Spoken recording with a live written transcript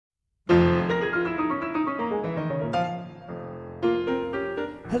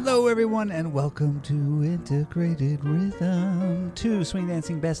Hello, everyone, and welcome to Integrated Rhythm. Two swing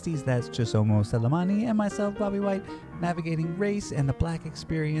dancing besties, that's Chisomo Selemani and myself, Bobby White, navigating race and the Black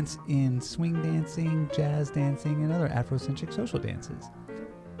experience in swing dancing, jazz dancing, and other Afrocentric social dances.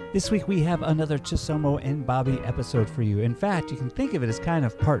 This week we have another Chisomo and Bobby episode for you. In fact, you can think of it as kind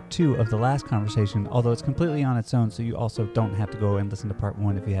of part 2 of the last conversation, although it's completely on its own, so you also don't have to go and listen to part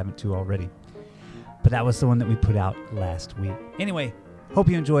 1 if you haven't too already. But that was the one that we put out last week. Anyway, hope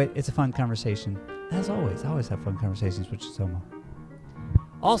you enjoy it. It's a fun conversation. As always, I always have fun conversations with Chisomo.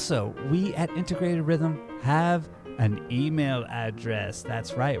 Also, we at Integrated Rhythm have an email address.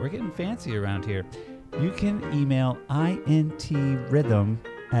 That's right, we're getting fancy around here. You can email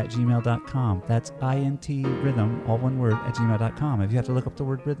intrhythm@gmail.com. That's intrhythm, all one word, @gmail.com. If you have to look up the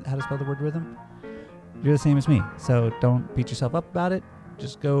word how to spell the word rhythm, you're the same as me. So don't beat yourself up about it.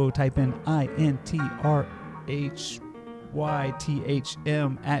 Just go type in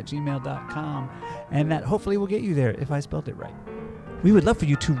intrhythm@gmail.com, and that hopefully will get you there if I spelled it right. We would love for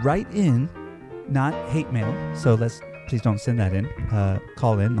you to write in, not hate mail, so please don't send that in.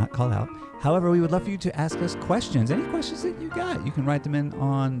 Call in, not call out. However, we would love for you to ask us questions. Any questions that you got, you can write them in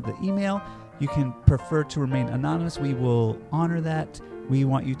on the email. You can prefer to remain anonymous. We will honor that. We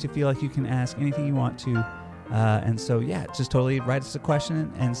want you to feel like you can ask anything you want to. And so, yeah, just totally write us a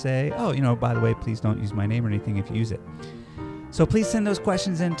question and say, oh, by the way, please don't use my name or anything if you use it. So please send those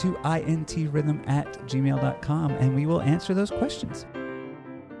questions in to intrhythm@gmail.com, and we will answer those questions.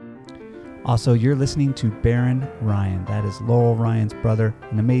 Also, you're listening to Baron Ryan. That is Laurel Ryan's brother,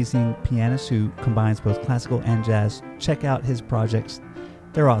 an amazing pianist who combines both classical and jazz. Check out his projects.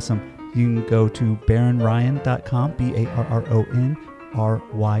 They're awesome. You can go to baronryan.com,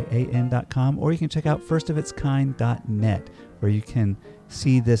 BARRONRYAN.com, or you can check out firstofitskind.net, where you can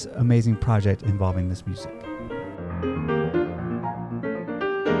see this amazing project involving this music.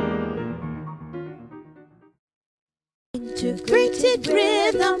 Integrated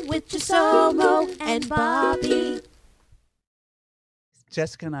Rhythm with Chisomo and Bobby.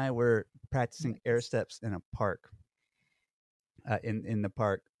 Jessica and I were practicing air steps in a park, in the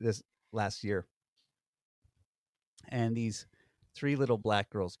park this last year. And these 3 little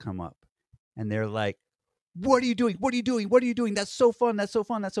black girls come up and they're like, what are you doing? What are you doing? What are you doing? That's so fun. That's so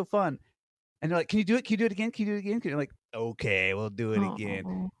fun. That's so fun. And they're like, can you do it? Can you do it again? Can you do it again? And you're like, okay, we'll do it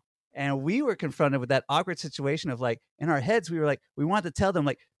again. And we were confronted with that awkward situation of, like, in our heads, we were like, we wanted to tell them,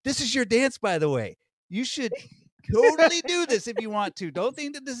 like, this is your dance, by the way. You should totally do this if you want to. Don't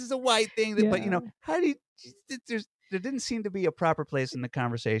think that this is a white thing. That, yeah. But, how do you, there didn't seem to be a proper place in the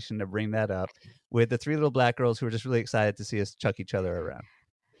conversation to bring that up with the 3 little black girls who were just really excited to see us chuck each other around.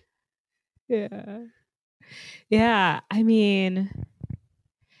 Yeah. Yeah. I mean,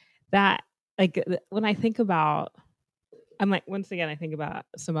 that, like, when I think about, I'm like, once again, I think about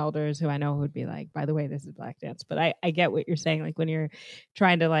some elders who I know would be like, by the way, this is black dance. But I get what you're saying. Like, when you're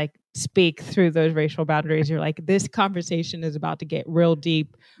trying to, like, speak through those racial boundaries, you're like, this conversation is about to get real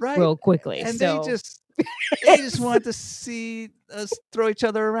deep, right, real quickly. And so they just wanted to see us throw each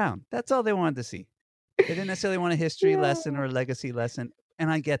other around. That's all they wanted to see. They didn't necessarily want a history lesson or a legacy lesson. And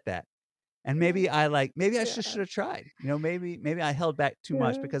I get that. And maybe I should have tried. Maybe I held back too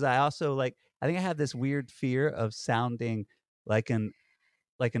much, because I also, like, I think I have this weird fear of sounding like an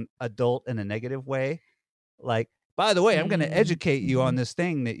adult in a negative way. Like, by the way, I'm going to educate you on this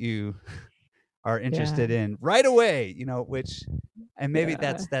thing that you are interested in right away, which, and maybe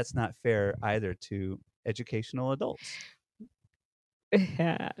that's not fair either to educational adults.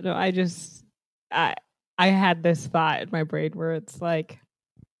 Yeah, no, I had this thought in my brain where it's like,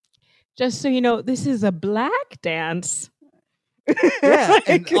 just so you know, this is a black dance. Yeah, like,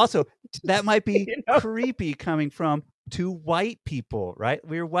 and also that might be creepy coming from 2 white people, right?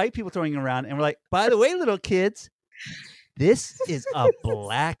 We're white people throwing around, and we're like, by the way, little kids, this is a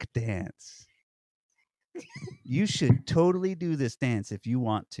black dance. You should totally do this dance if you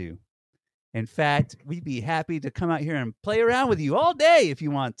want to. In fact, we'd be happy to come out here and play around with you all day if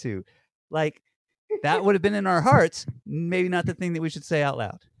you want to. Like, that would have been in our hearts, maybe not the thing that we should say out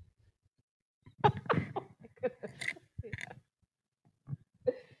loud.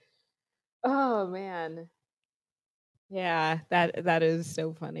 Oh man. Yeah, that is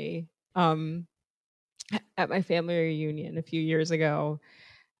so funny. At my family reunion a few years ago,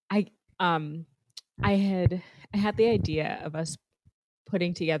 I had the idea of us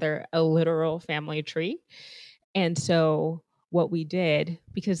putting together a literal family tree. And so what we did,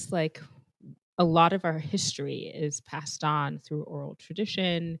 because, like, a lot of our history is passed on through oral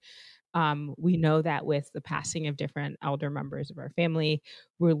tradition, We know that with the passing of different elder members of our family,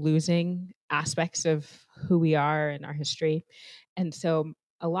 we're losing aspects of who we are and our history. And so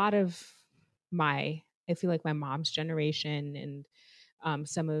a lot of I feel like my mom's generation and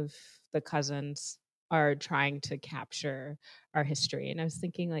some of the cousins are trying to capture our history. And I was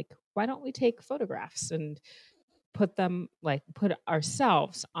thinking, like, why don't we take photographs and put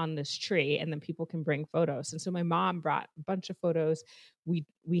ourselves on this tree, and then people can bring photos. And so my mom brought a bunch of photos. We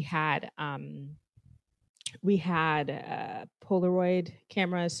had Polaroid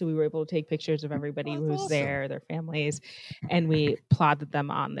cameras, so we were able to take pictures of everybody who was there, their families, and we plotted them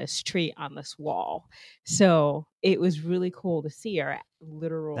on this tree on this wall. So it was really cool to see our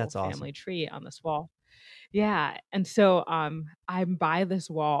literal family tree on this wall. Yeah, and so I'm by this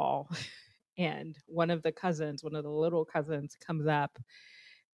wall, and one of the little cousins, comes up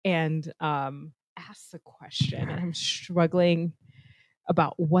and asks a question, and I'm struggling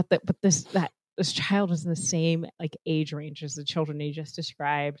about this child is in the same like age range as the children you just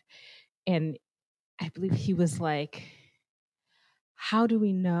described. And I believe he was like, how do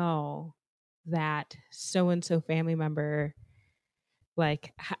we know that so-and-so family member,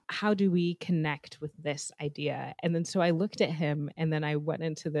 like, how do we connect with this idea? And then so I looked at him, and then I went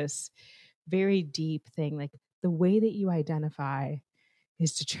into this very deep thing, like, the way that you identify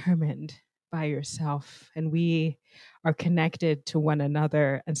is determined by yourself, and we are connected to one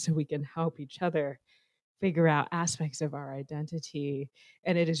another, and so we can help each other figure out aspects of our identity,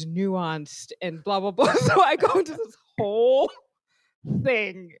 and it is nuanced and blah blah blah. So I go into this whole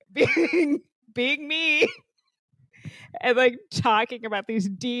thing being me and like talking about these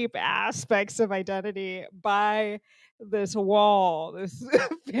deep aspects of identity by this wall, this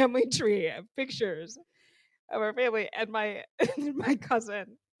family tree of pictures of our family. And my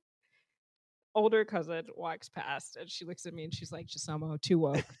older cousin walks past, and she looks at me and she's like, Giacomo, too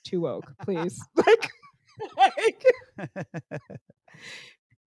woke, please.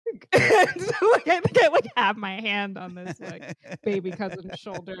 And so like I think I like have my hand on this like baby cousin's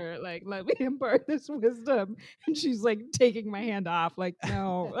shoulder, like, let me impart this wisdom. And she's like taking my hand off, like,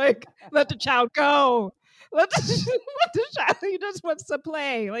 no, like, let the child go. Let the child, he just wants to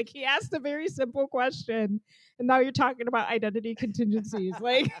play. Like, he asked a very simple question, and now you're talking about identity contingencies.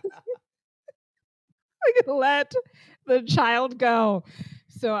 Like, let the child go.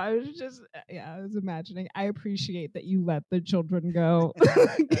 So I was just, I was imagining, I appreciate that you let the children go.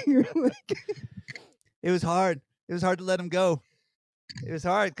 It was hard. It was hard to let them go. It was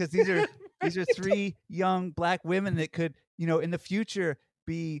hard because these are three young Black women that could, in the future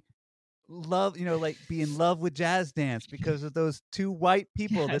be be in love with jazz dance because of those two white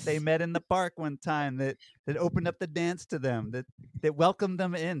people that they met in the park one time that opened up the dance to them, that welcomed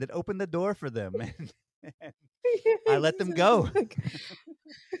them in, that opened the door for them. And I let them go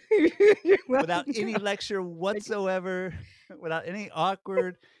without any lecture whatsoever, without any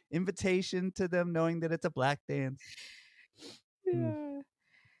awkward invitation to them, knowing that it's a Black dance. Yeah.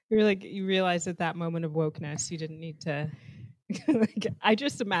 You're like, you realize at that moment of wokeness, you didn't need to. Like, I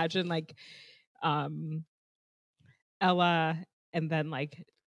just imagine like Ella and then like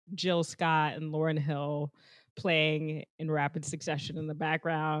Jill Scott and Lauryn Hill playing in rapid succession in the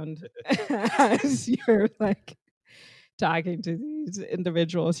background as you're like talking to these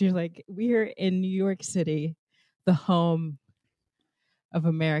individuals. You're like, we're in New York City, the home of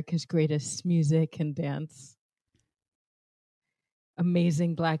America's greatest music and dance.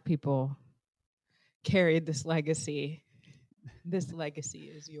 Amazing Black people carried this legacy. This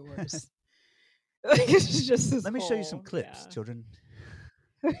legacy is yours. Like, it's just this Let me show you some clips, children.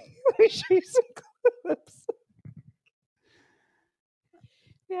 Let me show you some clips.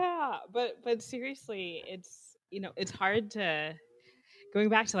 Yeah, but seriously, it's hard to, going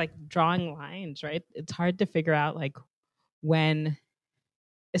back to like drawing lines, right? It's hard to figure out like when,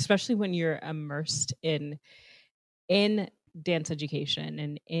 especially when you're immersed in dance education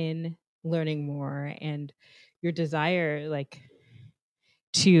and in learning more, and your desire like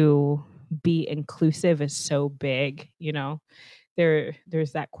to be inclusive is so big,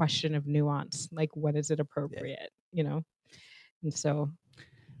 there's that question of nuance, like when is it appropriate, and so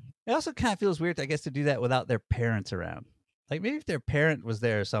it also kind of feels weird, I guess, to do that without their parents around. Like, maybe if their parent was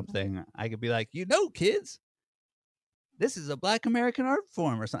there or something, I could be like, kids, this is a Black American art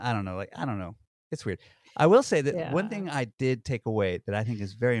form or something. I don't know. Like, I don't know. It's weird. I will say that one thing I did take away that I think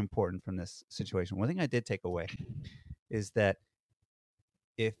is very important from this situation, one thing I did take away is that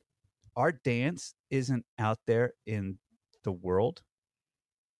if our dance isn't out there in the world,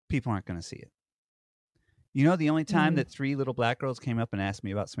 people aren't going to see it. The only time that three little Black girls came up and asked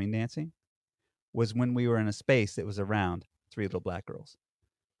me about swing dancing was when we were in a space that was around three little Black girls.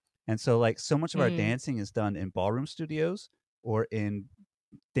 And so, like, so much of our dancing is done in ballroom studios or in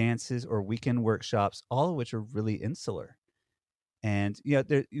dances or weekend workshops, all of which are really insular. And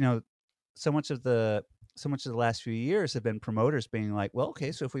there, so much of the last few years have been promoters being like, well,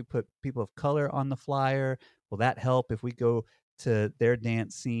 okay, so if we put people of color on the flyer, will that help? If we go to their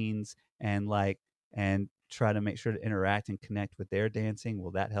dance scenes and try to make sure to interact and connect with their dancing,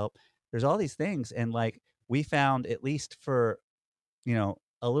 will that help? There's all these things, and we found, at least for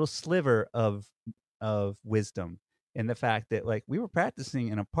a little sliver of wisdom in the fact that we were practicing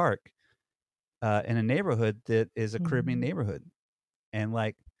in a park in a neighborhood that is a Caribbean neighborhood, and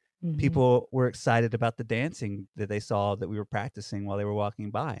people were excited about the dancing that they saw that we were practicing while they were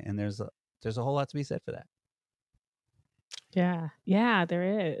walking by, and there's a whole lot to be said for that. Yeah,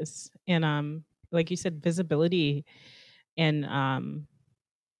 there is. And like you said, visibility. And I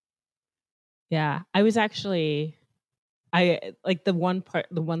was actually, the one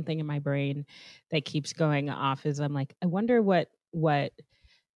thing in my brain that keeps going off is I'm like, I wonder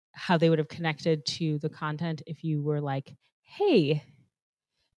how they would have connected to the content if you were like, hey,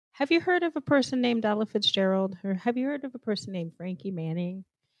 have you heard of a person named Ella Fitzgerald? Or have you heard of a person named Frankie Manning?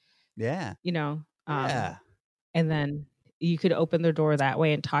 Yeah. Yeah. And then you could open their door that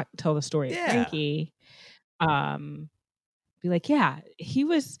way and tell the story of Frankie. Be like, yeah, he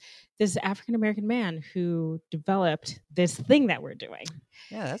was this African-American man who developed this thing that we're doing.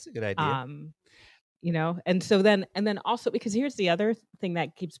 Yeah, that's a good idea. And so then also, because here's the other thing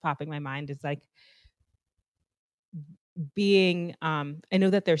that keeps popping my mind is being, I know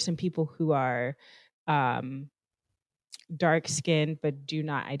that there's some people who are dark skinned but do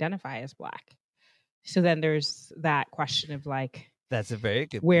not identify as Black. So then there's that question of that's a very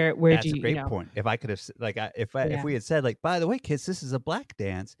good. Where that's do you? A great point. If I could have if we had said by the way, kids, this is a Black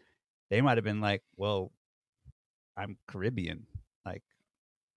dance, they might have been like, well, I'm Caribbean,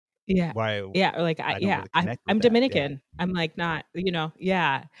 yeah, why? Yeah, or I'm Dominican. Yeah. I'm not,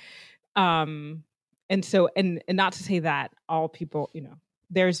 yeah. And so and not to say that all people,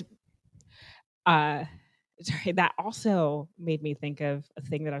 there's that also made me think of a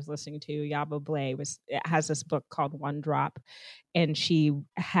thing that I was listening to. Yaba Blay has this book called One Drop, and she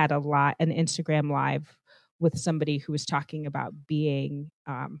had an Instagram live with somebody who was talking about being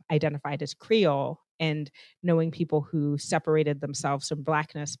identified as Creole and knowing people who separated themselves from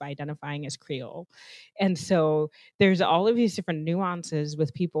Blackness by identifying as Creole. And so there's all of these different nuances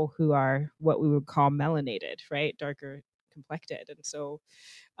with people who are what we would call melanated, right? Darker complected. And so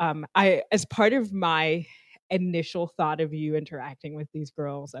as part of my initial thought of you interacting with these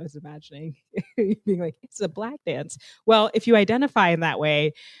girls, I was imagining being like, it's a Black dance. Well, if you identify in that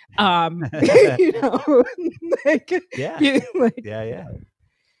way,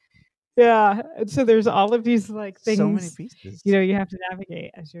 yeah. And so there's all of these things, so many pieces, you have to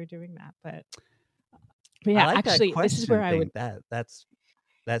navigate as you're doing that. But yeah, actually, this is where I would. That's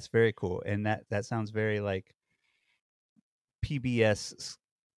very cool, and that sounds very PBS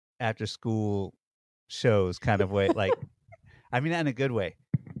after school shows kind of way. I mean that in a good way.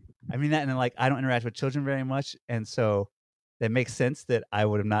 I mean that in I don't interact with children very much, and so that makes sense that I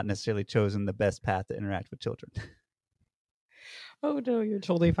would have not necessarily chosen the best path to interact with children. Oh no, you're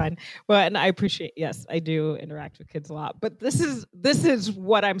totally fine. Well, and I appreciate, yes, I do interact with kids a lot, but this is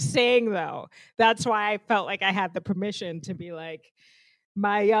what I'm saying though. That's why I felt like I had the permission to be like,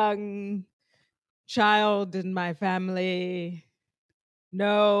 my young child in my family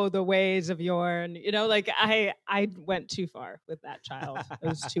know the ways of Yorn. I went too far with that child. I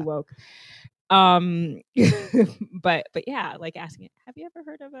was too woke. But yeah, asking it, have you ever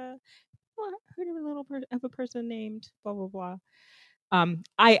heard of a person named blah blah blah?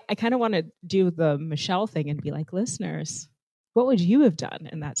 I kind of want to do the Michelle thing and be like, listeners, what would you have done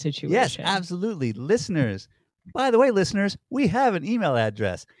in that situation? Yes, absolutely. Listeners, by the way, listeners, we have an email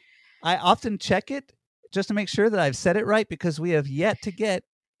address. I often check it just to make sure that I've said it right, because we have yet to get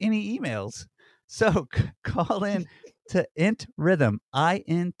any emails. So call in to intrhythm,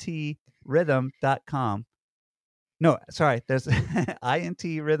 intrhythm.com. No, sorry, there's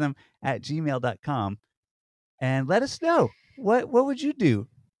intrhythm@gmail.com. And let us know. What would you do?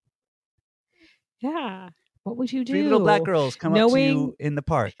 Yeah. What would you do? 3 little Black girls come up to you in the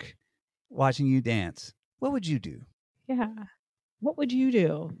park watching you dance. What would you do? Yeah. What would you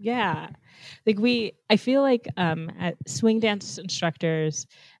do? Yeah. I feel like at swing dance instructors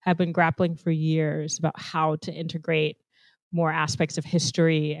have been grappling for years about how to integrate more aspects of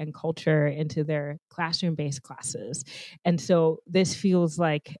history and culture into their classroom-based classes. And so this feels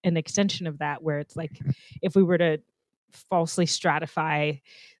like an extension of that, where it's like, if we were to falsely stratify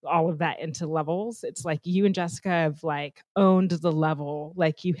all of that into levels, it's like you and Jessica have owned the level.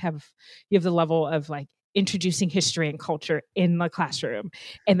 You have the level of introducing history and culture in the classroom,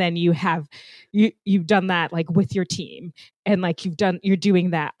 and then you've done that like with your team, and like you're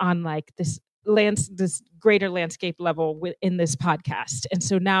doing that on like this greater landscape level within this podcast, and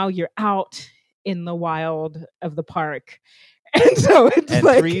so now you're out in the wild of the park, and so it's and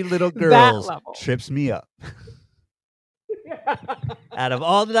like 3 little girls level. trips me up. Out of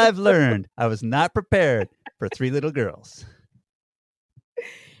all that I've learned, I was not prepared for 3 little girls.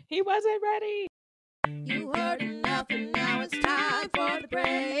 He wasn't ready. You heard enough and now it's time for the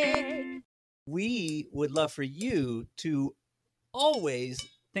break. We would love for you to always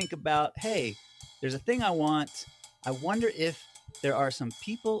think about, hey, there's a thing I want. I wonder if there are some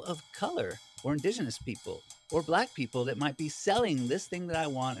people of color or indigenous people or black people that might be selling this thing that I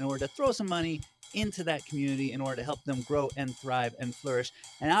want in order to throw some money into that community in order to help them grow and thrive and flourish.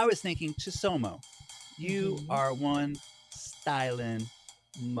 And I was thinking, Chisomo, you are one styling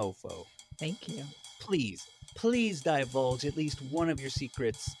mofo. Thank you. Please divulge at least one of your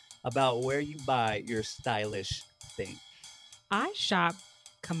secrets about where you buy your stylish thing. I shop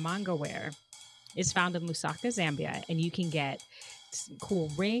Kamanga Wear. It's found in Lusaka, Zambia, and you can get cool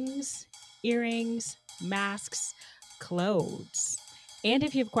rings, earrings, masks, clothes. And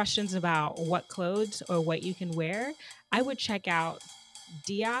if you have questions about what clothes or what you can wear, I would check out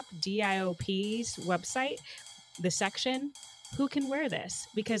DIOP's website, the section, who can wear this?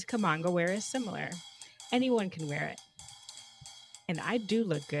 Because Kamanga Wear is similar. Anyone can wear it. And I do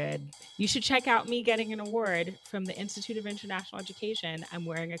look good. You should check out me getting an award from the Institute of International Education. I'm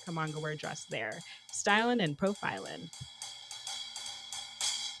wearing a Kamanga Wear dress there. Styling and profiling.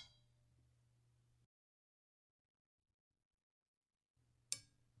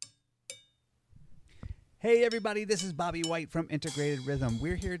 Hey everybody, this is Bobby White from Integrated Rhythm.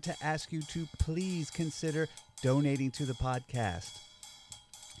 We're here to ask you to please consider donating to the podcast.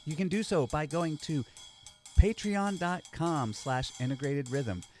 You can do so by going to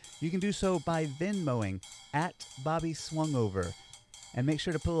patreon.com/integratedrhythm. You can do so by Venmoing at Bobby Swungover. And make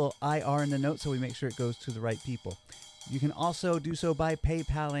sure to put a little IR in the note so we make sure it goes to the right people. You can also do so by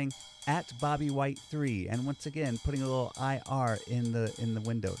PayPaling at BobbyWhite3. And once again, putting a little IR in the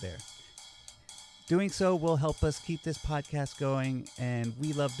window there. Doing so will help us keep this podcast going, and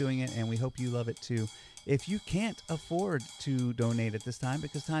we love doing it, and we hope you love it too. If you can't afford to donate at this time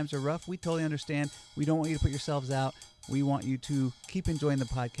because times are rough, we totally understand. We don't want you to put yourselves out. We want you to keep enjoying the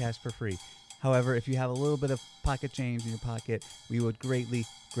podcast for free. However, if you have a little bit of pocket change in your pocket, we would greatly,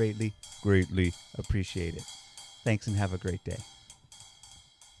 greatly, greatly appreciate it. Thanks and have a great day.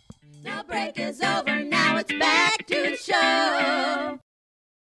 The break is over, now it's back to the show.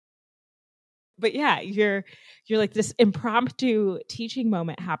 But yeah, you're like this impromptu teaching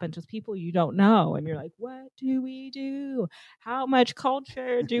moment happens with people you don't know, and you're like, what do we do? How much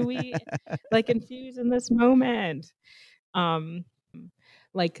culture do we like infuse in this moment?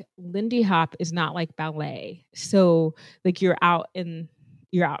 Like Lindy Hop is not like ballet, so like you're out in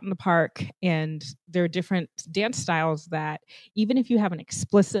the park, and there are different dance styles that even if you haven't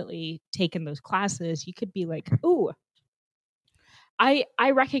explicitly taken those classes, you could be like, ooh, I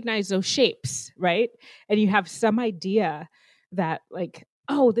recognize those shapes, right? And you have some idea that like,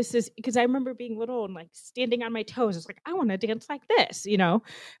 oh, this is, because I remember being little and like standing on my toes. It's like, I want to dance like this,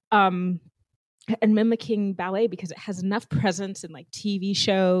 and mimicking ballet because it has enough presence in like TV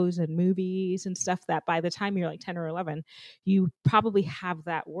shows and movies and stuff that by the time you're like 10 or 11, you probably have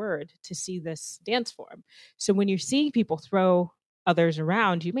that word to see this dance form. So when you're seeing people throw others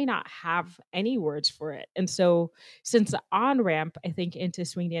around, you may not have any words for it. And so since the on-ramp, I think, into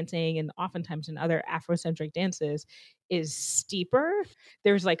swing dancing and oftentimes in other Afrocentric dances is steeper,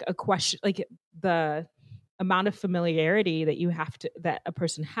 there's like a question, like the amount of familiarity that a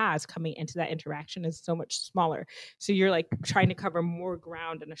person has coming into that interaction is so much smaller. So you're like trying to cover more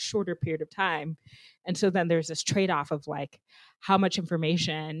ground in a shorter period of time. And so then there's this trade-off of like how much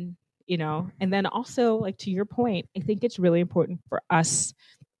information, and then also like to your point, I think it's really important for us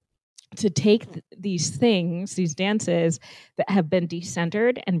to take these things, these dances that have been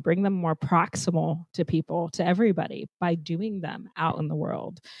decentered and bring them more proximal to people, to everybody by doing them out in the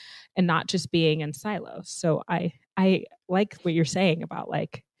world and not just being in silos. So I like what you're saying about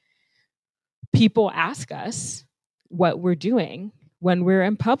like people ask us what we're doing when we're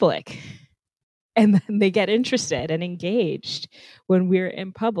in public. And then they get interested and engaged when we're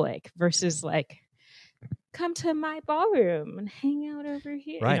in public versus like, come to my ballroom and hang out over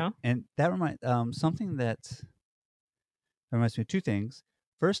here. Right. And that reminds something that reminds me of two things.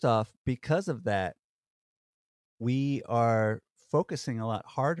 First off, because of that, we are focusing a lot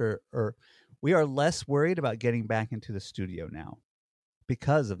harder, or we are less worried about getting back into the studio now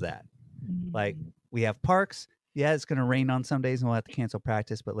because of that. Like we have parks. Yeah, it's going to rain on some days and we'll have to cancel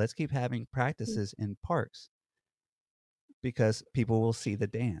practice, but let's keep having practices in parks because people will see the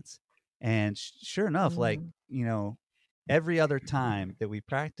dance. And sure enough, like, every other time that we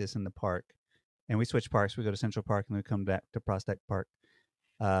practice in the park and we switch parks, we go to Central Park and we come back to Prospect Park.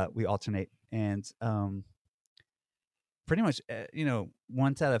 We alternate. And pretty much,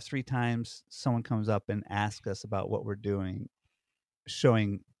 once out of 3 times, someone comes up and asks us about what we're doing,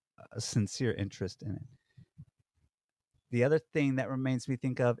 showing a sincere interest in it. The other thing that remains me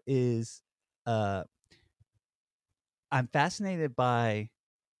think of is I'm fascinated by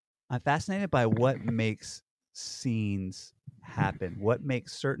what makes scenes happen. What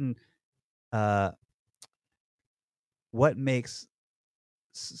makes certain what makes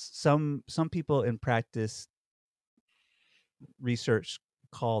some people in practice research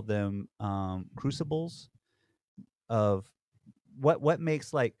call them crucibles of what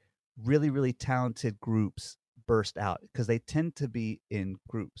makes like really, really talented groups burst out, because they tend to be in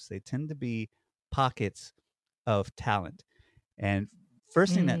groups. They tend to be pockets of talent. And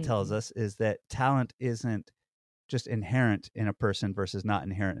first thing that tells us is that talent isn't just inherent in a person versus not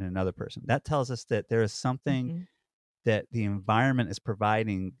inherent in another person. That tells us that there is something that the environment is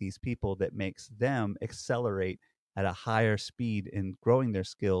providing these people that makes them accelerate at a higher speed in growing their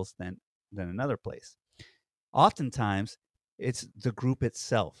skills than another place. Oftentimes, it's the group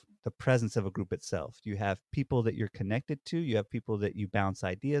itself, the presence of a group itself. You have people that you're connected to. You have people that you bounce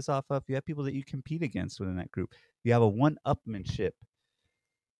ideas off of. You have people that you compete against within that group. You have a one-upmanship.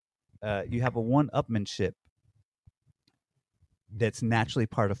 That's naturally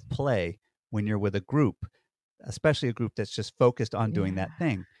part of play when you're with a group, especially a group that's just focused on doing that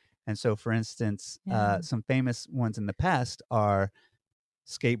thing. And so, for instance, some famous ones in the past are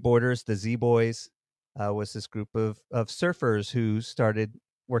skateboarders. The Z-Boys was this group of surfers who started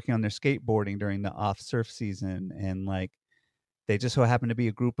working on their skateboarding during the off surf season. And like, they just so happened to be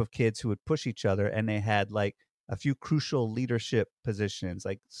a group of kids who would push each other, and they had like a few crucial leadership positions.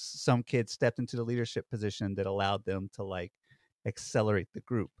 Like some kids stepped into the leadership position that allowed them to like accelerate the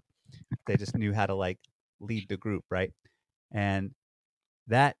group. They just knew how to like lead the group, right? And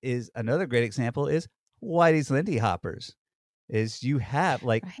that is another great example is Whitey's Lindy Hoppers. Is you have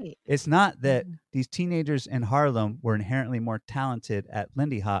like, it's not that these teenagers in Harlem were inherently more talented at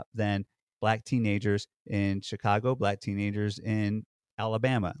Lindy Hop than Black teenagers in Chicago, Black teenagers in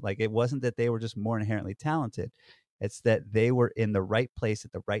Alabama. Like, it wasn't that they were just more inherently talented. It's that they were in the right place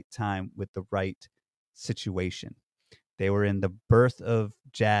at the right time with the right situation. They were in the birth of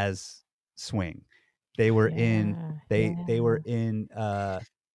jazz swing. They were they were in the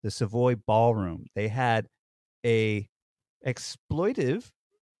Savoy Ballroom. They had a exploitive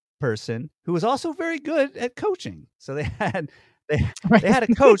person who was also very good at coaching. So they had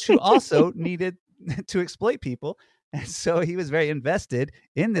a coach who also needed to exploit people. And so he was very invested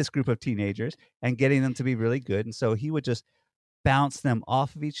in this group of teenagers and getting them to be really good. And so he would just bounce them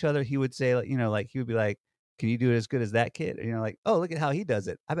off of each other. He would say, like he would be like, "Can you do it as good as that kid?" And like, "Oh, look at how he does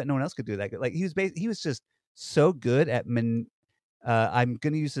it. I bet no one else could do that good." Like he was just so good at I'm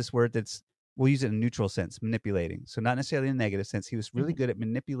going to use this word we'll use it in a neutral sense, manipulating. So not necessarily in a negative sense. He was really good at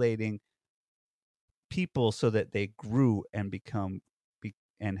manipulating people so that they grew and became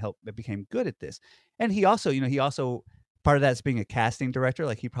good at this. And he also, part of that's being a casting director.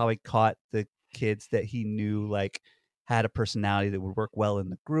 Like he probably caught the kids that he knew like had a personality that would work well in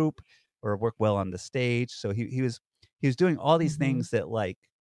the group or work well on the stage. So he was doing all these things that like,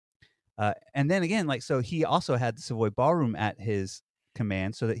 and then again, like, so he also had the Savoy Ballroom at his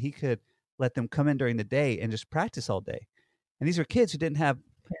command so that he could let them come in during the day and just practice all day. And these are kids who didn't have,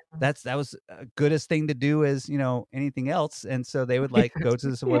 that was a goodest thing to do as, anything else. And so they would like go to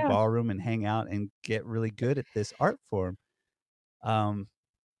the Savoy Ballroom and hang out and get really good at this art form. And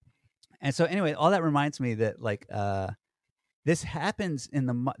so anyway, all that reminds me that like, this has happened in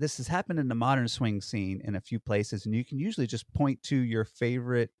the modern swing scene in a few places. And you can usually just point to your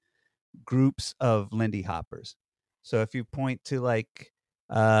favorite groups of Lindy Hoppers. So if you point to like,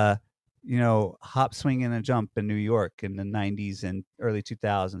 Hop, Swing, and a Jump in New York in the 90s and early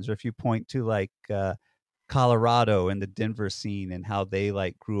 2000s, or if you point to like Colorado and the Denver scene and how they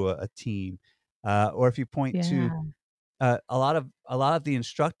like grew a team, or if you point to a lot of the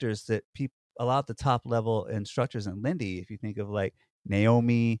instructors that a lot of the top level instructors in Lindy, if you think of like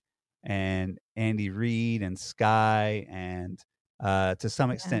Naomi and Andy Reid and Sky and to some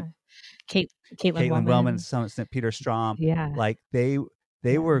extent Caitlin Wellman, to some extent Peter Strom, like they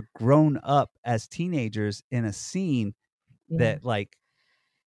were grown up as teenagers in a scene that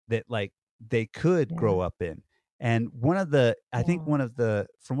they could grow up in. And I think Wow.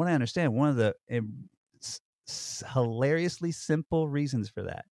 from what I understand, one of the hilariously simple reasons for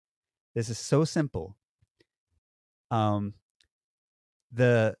that. This is so simple. Um,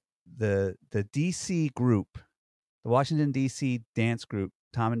 the DC group, the Washington DC dance group,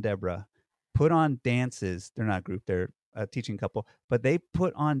 Tom and Deborah, put on dances. They're not a group; they're a teaching couple, but they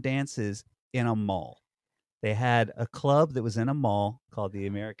put on dances in a mall. They had a club that was in a mall called the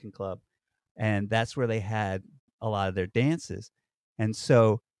American Club, and that's where they had a lot of their dances. And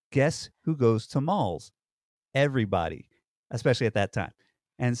so, guess who goes to malls? Everybody, especially at that time.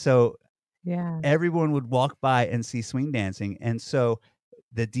 And so Yeah. everyone would walk by and see swing dancing. And so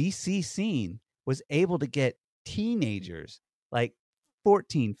the DC scene was able to get teenagers, like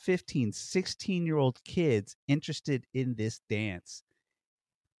 14, 15, 16-year-old kids interested in this dance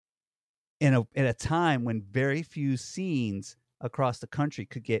in a time when very few scenes across the country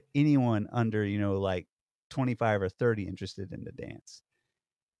could get anyone under, like 25 or 30 interested in the dance.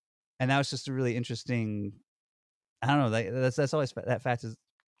 And that was just a really interesting, I don't know, that's always that fact is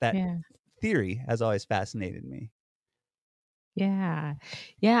that Yeah. theory has always fascinated me. Yeah.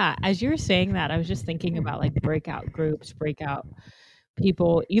 Yeah. As you were saying that, I was just thinking about like breakout groups, breakout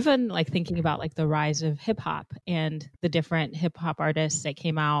people, even like thinking about like the rise of hip hop and the different hip hop artists that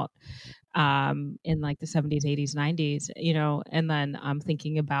came out in like the 70s, 80s, 90s, and then I'm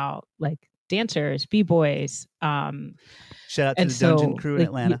thinking about like dancers, b-boys. Shout out to And the Dungeon so Crew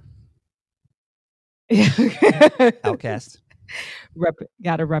in like Atlanta. Outcast.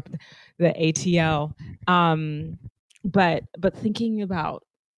 Gotta rep the ATL. But thinking about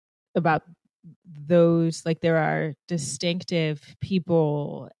those, like there are distinctive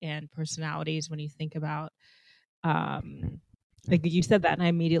people and personalities when you think about like you said that, and I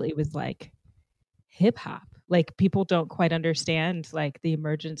immediately was like, hip hop. Like people don't quite understand like the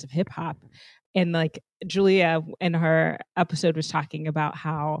emergence of hip hop. And like Julia in her episode was talking about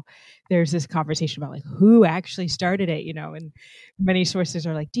how there's this conversation about like who actually started it, and many sources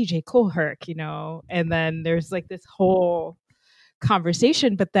are like DJ Kool Herc, and then there's like this whole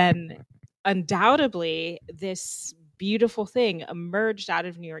conversation, but then undoubtedly this beautiful thing emerged out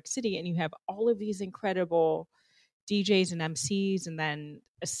of New York City, and you have all of these incredible DJs and MCs, and then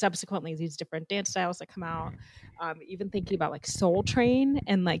subsequently these different dance styles that come out. Even thinking about like Soul Train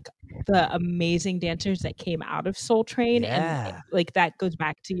and like the amazing dancers that came out of Soul Train, and Yeah. like that goes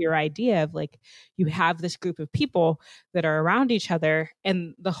back to your idea of like you have this group of people that are around each other,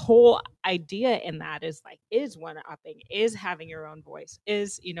 and the whole idea in that is one upping, is having your own voice,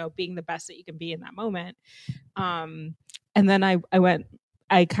 is being the best that you can be in that moment. And then I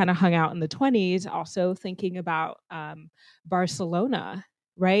kind of hung out in the 20s also thinking about Barcelona,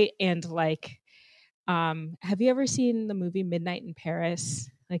 right? And like, have you ever seen the movie Midnight in Paris?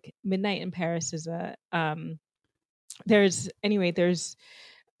 Like Midnight in Paris is there's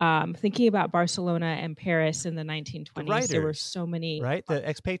thinking about Barcelona and Paris in the 1920s. The writers, there were so many, right? The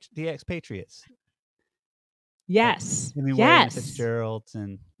expatriates. yes, Hemingway and yes, Fitzgerald,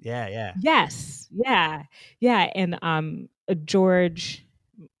 and yeah. yes, yeah, and George,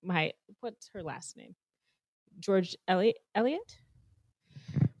 what's her last name? George Eliot.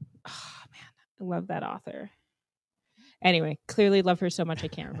 Oh man, I love that author. Anyway, clearly love her so much I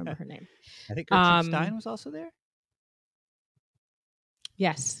can't remember her name. I think Gertrude Stein was also there.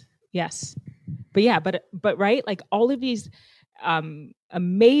 Yes. But yeah, but right, like all of these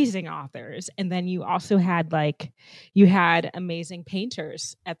amazing authors, and then you also had amazing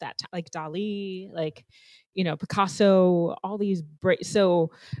painters at that time, like Dali, like Picasso, all these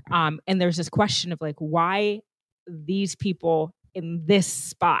and there's this question of like why these people in this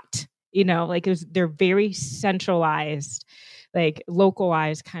spot, like they're very centralized, like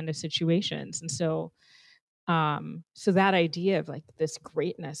localized kind of situations. And so that idea of like this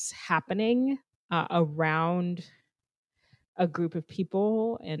greatness happening around a group of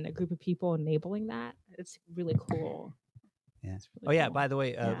people, and a group of people enabling that, it's really cool. Yeah. Really yeah. cool. By the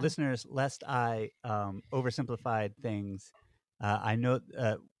way, listeners, lest I oversimplified things, I know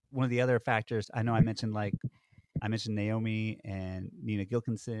one of the other factors. I know I mentioned Naomi and Nina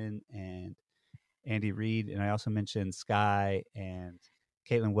Gilkinson and Andy Reid, and I also mentioned Sky and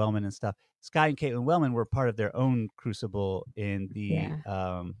Caitlin Wellman and stuff. Sky and Caitlin Wellman were part of their own crucible in the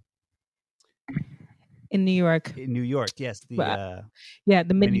in New York. In New York, yes, the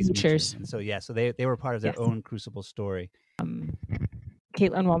the miniatures. And so they were part of their own crucible story.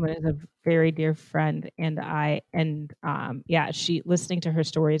 Caitlin Wellman is a very dear friend, and she, listening to her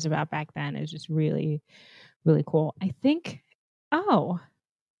stories about back then is just really, really cool. I think, I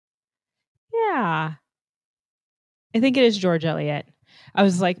think it is George Eliot. I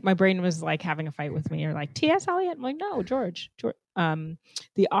was like, my brain was like having a fight with me, or like T.S. Eliot. I'm like, no, George,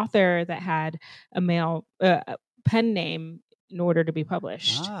 the author that had a male pen name in order to be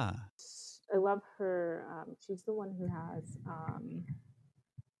published. Ah, I love her. She's the one who has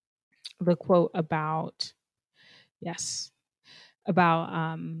the quote about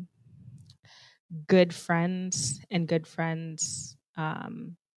about good friends and good friends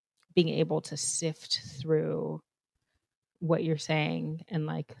being able to sift through what you're saying and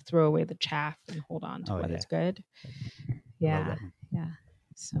like throw away the chaff and hold on to Oh, what yeah. is good. love Yeah. that one. Yeah.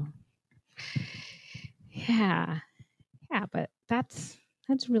 So yeah. Yeah, but that's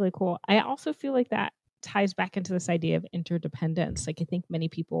really cool. I also feel like that ties back into this idea of interdependence. Like I think many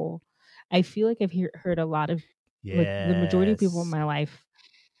people, I feel like I've heard a lot of like the majority of people in Yes. my life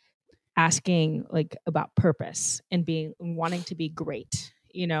asking like about purpose and wanting to be great,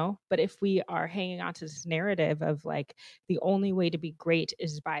 you know? But if we are hanging on to this narrative of like the only way to be great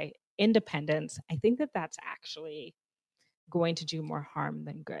is by independence, I think that that's actually going to do more harm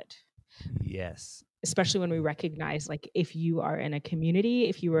than good. Yes. Especially when we recognize like if you are in a community,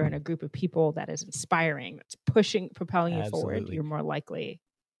 if you are in a group of people that is inspiring, that's propelling you forward, Absolutely. you're more likely.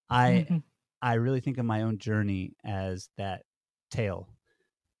 I really think of my own journey as that tale.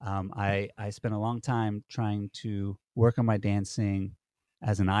 I spent a long time trying to work on my dancing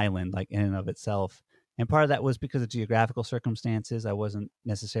as an island, like in and of itself. And part of that was because of geographical circumstances. I wasn't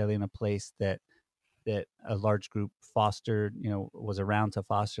necessarily in a place that a large group fostered, was around to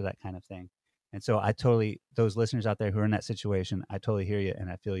foster that kind of thing. And so I totally, those listeners out there who are in that situation, I totally hear you and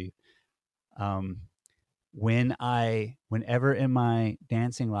I feel you. Whenever in my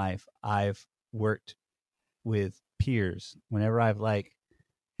dancing life I've worked with peers, whenever I've like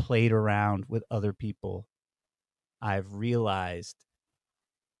played around with other people, I've realized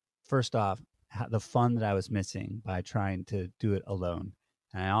first off the fun that I was missing by trying to do it alone.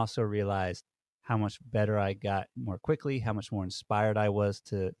 And I also realized how much better I got more quickly, how much more inspired I was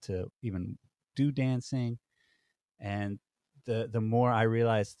to even do dancing. And the more I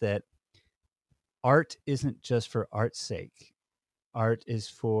realized that art isn't just for art's sake. Art is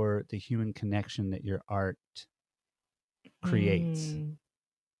for the human connection that your art creates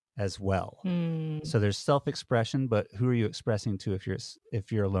as well. So there's self-expression, but who are you expressing to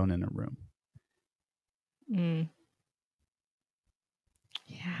if you're alone in a room?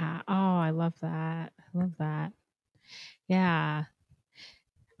 Yeah. Oh, I love that. I love that. Yeah.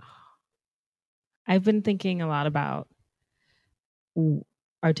 I've been thinking a lot about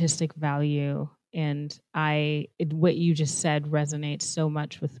artistic value, and what you just said resonates so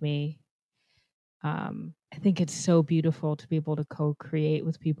much with me. I think it's so beautiful to be able to co-create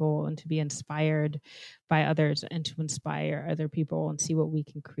with people and to be inspired by others and to inspire other people and see what we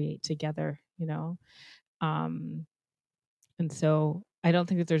can create together, you know? And so I don't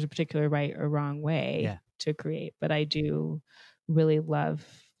think that there's a particular right or wrong way to create, but I do really love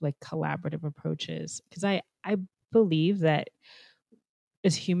like collaborative approaches because I believe that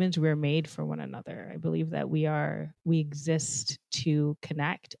as humans we're made for one another. I believe that we exist to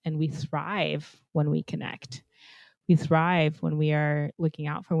connect, and we thrive when we connect. We thrive when we are looking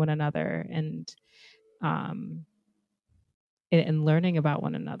out for one another and learning about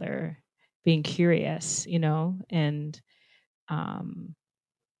one another, being curious, and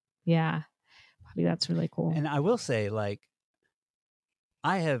yeah, I think that's really cool. And I will say, like,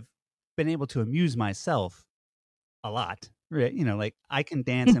 I have been able to amuse myself a lot. Right? Like I can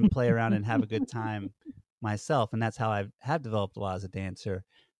dance and play around and have a good time myself, and that's how I have developed a lot as a dancer.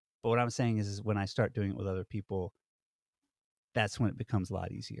 But what I'm saying is when I start doing it with other people, that's when it becomes a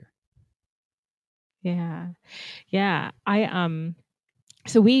lot easier. Yeah.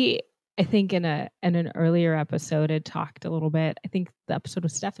 So I think in an earlier episode had talked a little bit. I think the episode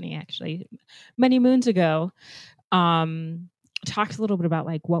with Stephanie actually many moons ago talked a little bit about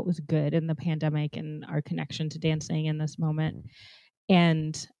like what was good in the pandemic and our connection to dancing in this moment.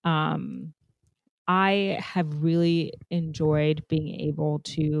 And I have really enjoyed being able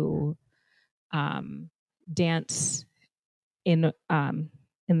to dance in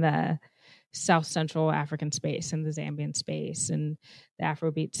the South Central African space and the Zambian space and the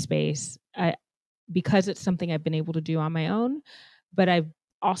Afrobeat space, because it's something I've been able to do on my own, but I've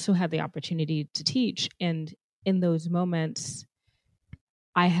also had the opportunity to teach. And in those moments,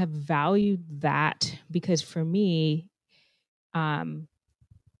 I have valued that because for me,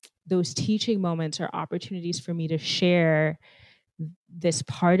 those teaching moments are opportunities for me to share this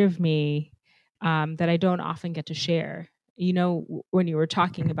part of me that I don't often get to share. When you were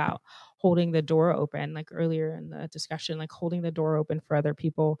talking about holding the door open, like earlier in the discussion, like holding the door open for other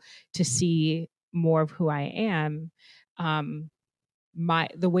people to see more of who I am.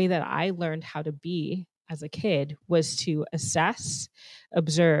 the way that I learned how to be as a kid was to assess,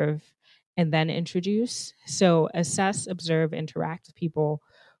 observe, and then introduce. So assess, observe, interact with people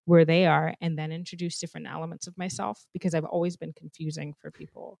where they are, and then introduce different elements of myself, because I've always been confusing for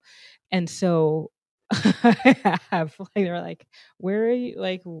people. And so I have, like, they're like, where are you?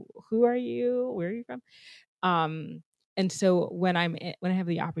 Like, who are you? Where are you from? And so when I have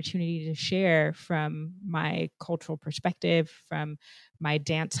the opportunity to share from my cultural perspective, from my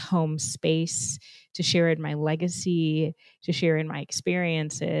dance home space, to share in my legacy, to share in my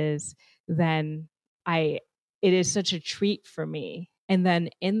experiences, then it is such a treat for me. And then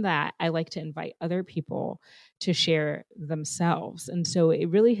in that, I like to invite other people to share themselves. And so it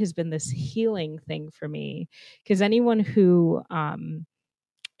really has been this healing thing for me, because anyone who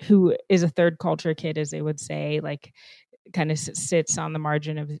is a third culture kid, as they would say, like, kind of sits on the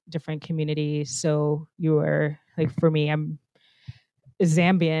margin of different communities. So you are, like, for me, I'm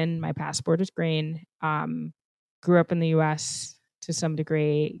Zambian. My passport is green. Grew up in the U.S. to some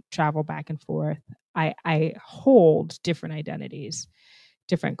degree, travel back and forth. I hold different identities,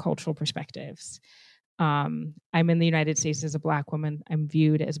 different cultural perspectives. I'm in the United States as a Black woman. I'm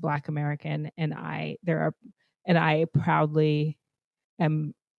viewed as Black American, and I proudly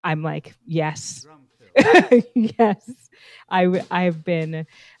am. I'm like, yes. Yes, I've been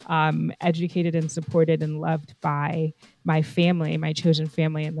educated and supported and loved by my family, my chosen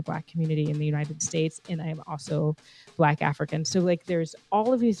family in the Black community in the United States, and I am also Black African. So, like, there's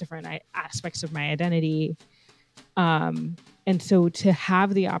all of these different aspects of my identity, and so to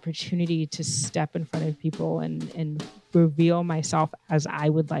have the opportunity to step in front of people and reveal myself as I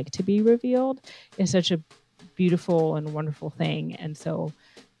would like to be revealed is such a beautiful and wonderful thing. And so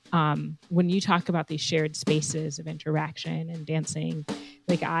when you talk about these shared spaces of interaction and dancing,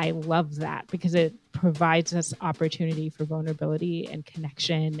 like, I love that, because it provides us opportunity for vulnerability and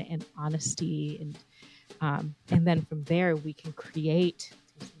connection and honesty. And then from there, we can create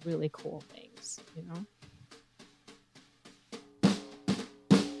these really cool things, you know?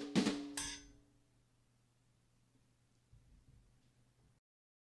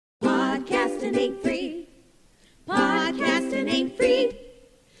 Podcasting ain't free. Podcasting ain't free.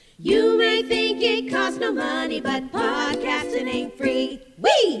 You may think it costs no money, but podcasting ain't free.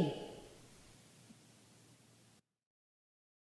 Whee!